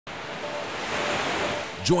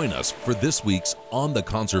Join us for this week's On the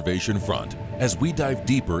Conservation Front as we dive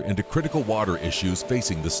deeper into critical water issues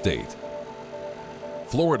facing the state.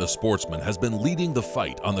 Florida Sportsman has been leading the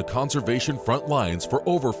fight on the conservation front lines for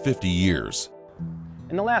over 50 years.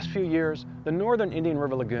 In the last few years, the northern Indian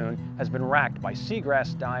River Lagoon has been racked by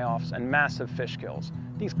seagrass die-offs and massive fish kills.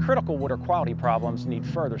 These critical water quality problems need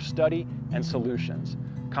further study and solutions.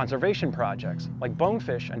 Conservation projects like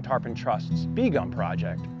Bonefish and Tarpon Trust's Bee Gum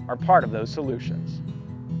project are part of those solutions.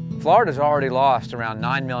 Florida's already lost around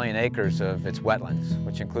 9 million acres of its wetlands,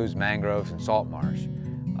 which includes mangroves and salt marsh.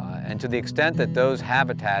 And to the extent that those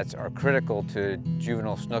habitats are critical to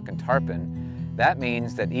juvenile snook and tarpon, that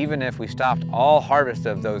means that even if we stopped all harvest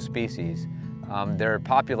of those species, their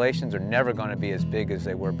populations are never going to be as big as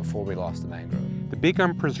they were before we lost the mangrove. The Bee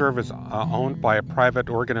Gum Preserve is owned by a private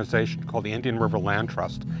organization called the Indian River Land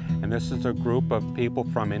Trust. And this is a group of people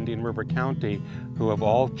from Indian River County who have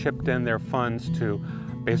all chipped in their funds to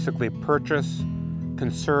basically purchase,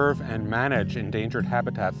 conserve, and manage endangered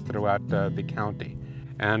habitats throughout the county.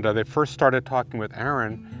 And they first started talking with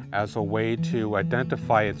Aaron as a way to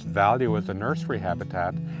identify its value as a nursery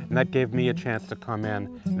habitat, and that gave me a chance to come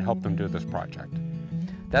in and help them do this project.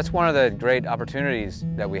 That's one of the great opportunities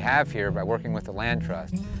that we have here by working with the Land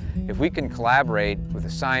Trust. If we can collaborate with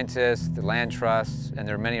the scientists, the land trusts, and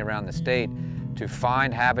there are many around the state, to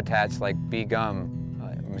find habitats like bee gum,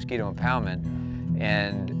 mosquito impoundment,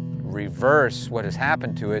 and reverse what has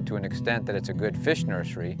happened to it to an extent that it's a good fish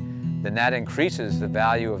nursery, then that increases the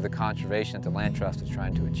value of the conservation that the Land Trust is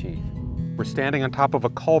trying to achieve. We're standing on top of a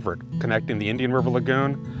culvert connecting the Indian River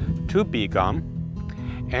Lagoon to Bee Gum.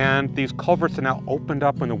 And these culverts are now opened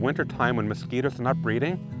up in the wintertime when mosquitoes are not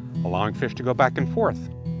breeding, allowing fish to go back and forth.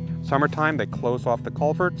 Summertime, they close off the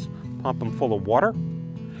culverts, pump them full of water,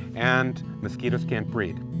 and mosquitoes can't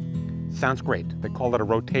breed. Sounds great. They call it a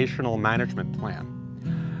rotational management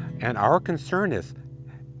plan. And our concern is,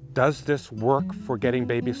 does this work for getting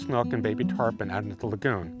baby snook and baby tarpon out into the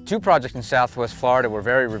lagoon? Two projects in Southwest Florida were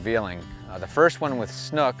very revealing. The first one with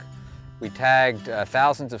snook, we tagged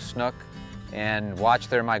thousands of snook and watch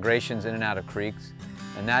their migrations in and out of creeks.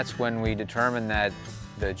 And that's when we determined that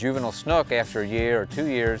the juvenile snook, after a year or 2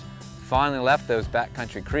 years, finally left those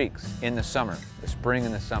backcountry creeks in the summer, the spring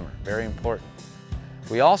and the summer, very important.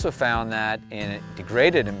 We also found that in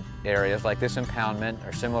degraded areas like this impoundment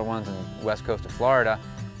or similar ones in the west coast of Florida,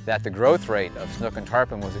 that the growth rate of snook and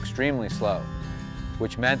tarpon was extremely slow,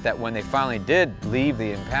 which meant that when they finally did leave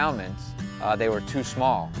the impoundments, they were too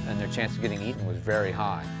small and their chance of getting eaten was very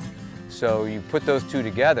high. So you put those two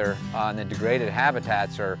together, and the degraded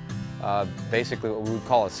habitats are basically what we would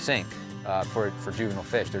call a sink for juvenile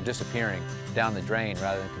fish. They're disappearing down the drain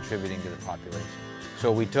rather than contributing to the population.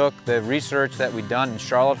 So we took the research that we'd done in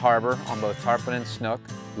Charlotte Harbor on both tarpon and snook.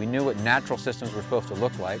 We knew what natural systems were supposed to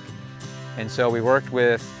look like. And so we worked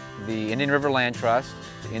with the Indian River Land Trust,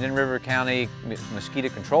 the Indian River County Mosquito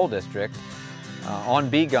Control District on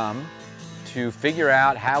Bee Gum to figure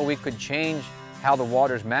out how we could change how the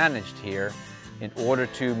water's managed here in order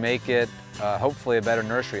to make it hopefully a better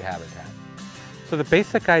nursery habitat. So the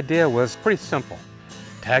basic idea was pretty simple.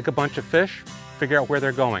 Tag a bunch of fish, figure out where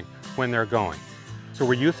they're going, when they're going. So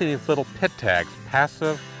we're using these little PIT tags,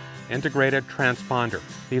 passive integrated transponder.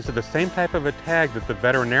 These are the same type of a tag that the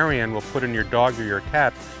veterinarian will put in your dog or your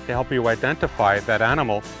cat to help you identify that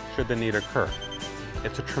animal should the need occur.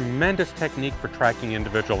 It's a tremendous technique for tracking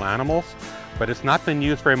individual animals, but it's not been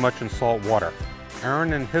used very much in salt water.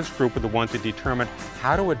 Aaron and his group are the ones that determined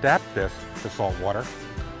how to adapt this to salt water.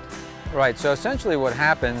 Right, so essentially what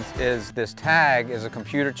happens is this tag is a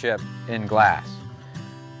computer chip in glass.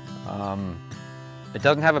 It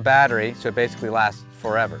doesn't have a battery, so it basically lasts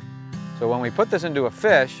forever. So when we put this into a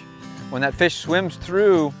fish, when that fish swims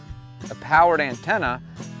through a powered antenna,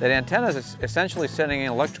 that antenna is essentially sending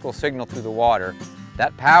an electrical signal through the water.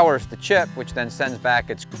 That powers the chip, which then sends back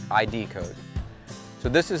its ID code. So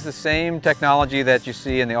this is the same technology that you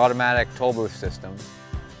see in the automatic toll booth systems.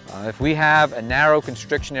 If we have a narrow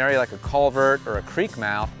constriction area like a culvert or a creek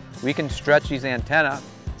mouth, we can stretch these antennae,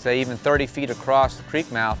 say even 30 feet across the creek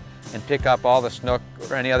mouth, and pick up all the snook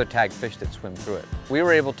or any other tagged fish that swim through it. We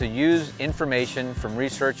were able to use information from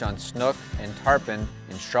research on snook and tarpon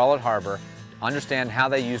in Charlotte Harbor to understand how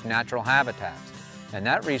they use natural habitats. And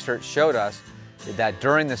that research showed us that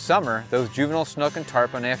during the summer, those juvenile snook and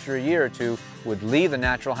tarpon, after a year or two, would leave the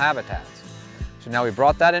natural habitats. So now we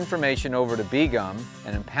brought that information over to Bee Gum,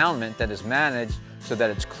 an impoundment that is managed so that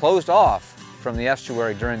it's closed off from the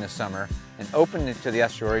estuary during the summer and opened to the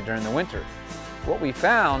estuary during the winter. What we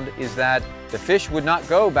found is that the fish would not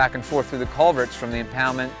go back and forth through the culverts from the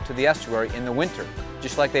impoundment to the estuary in the winter,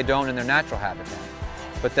 just like they don't in their natural habitat.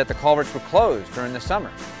 but that the culverts were closed during the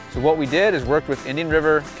summer. So what we did is worked with Indian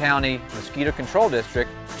River County Mosquito Control District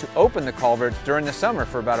to open the culverts during the summer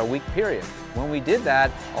for about a week period. When we did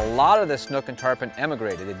that, a lot of the snook and tarpon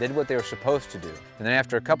emigrated. They did what they were supposed to do. And then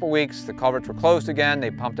after a couple weeks, the culverts were closed again,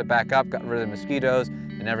 they pumped it back up, got rid of the mosquitoes,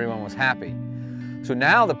 and everyone was happy. So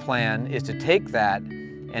now the plan is to take that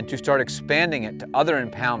and to start expanding it to other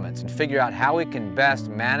impoundments and figure out how we can best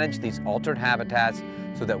manage these altered habitats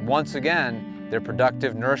so that once again, they're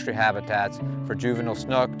productive nursery habitats for juvenile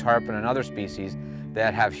snook, tarpon, and other species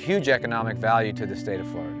that have huge economic value to the state of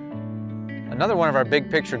Florida. Another one of our big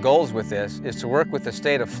picture goals with this is to work with the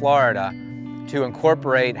state of Florida to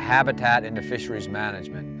incorporate habitat into fisheries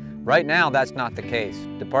management. Right now, that's not the case.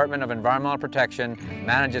 Department of Environmental Protection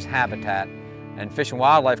manages habitat, and Fish and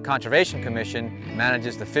Wildlife Conservation Commission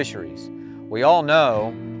manages the fisheries. We all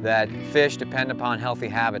know that fish depend upon healthy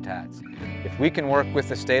habitats. If we can work with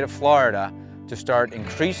the state of Florida to start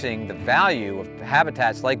increasing the value of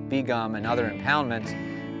habitats like bee gum and other impoundments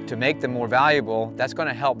to make them more valuable, that's going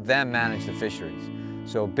to help them manage the fisheries.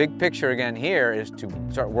 So big picture again here is to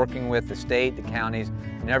start working with the state, the counties,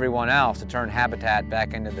 and everyone else to turn habitat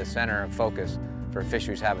back into the center of focus for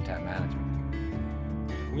fisheries habitat management.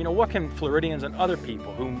 You know, what can Floridians and other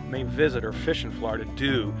people who may visit or fish in Florida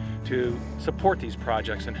do to support these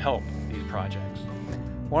projects and help these projects?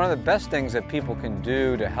 One of the best things that people can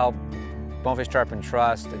do to help Bonefish Tarpon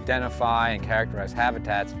Trust identify and characterize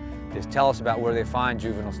habitats is tell us about where they find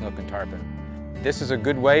juvenile snook and tarpon. This is a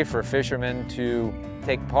good way for fishermen to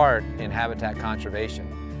take part in habitat conservation,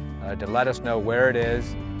 to let us know where it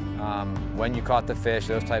is, when you caught the fish,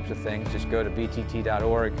 those types of things. Just go to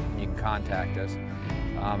btt.org, you can contact us,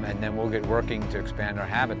 and then we'll get working to expand our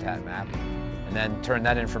habitat map, and then turn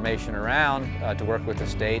that information around to work with the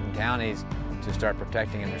state and counties to start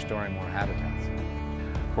protecting and restoring more habitats.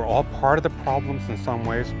 We're all part of the problems in some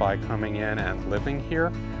ways by coming in and living here,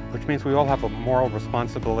 which means we all have a moral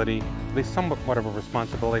responsibility, at least somewhat of a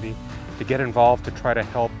responsibility, to get involved to try to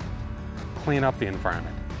help clean up the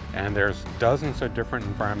environment. And there's dozens of different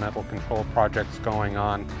environmental control projects going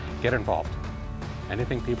on. Get involved.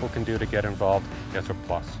 Anything people can do to get involved is a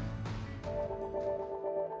plus.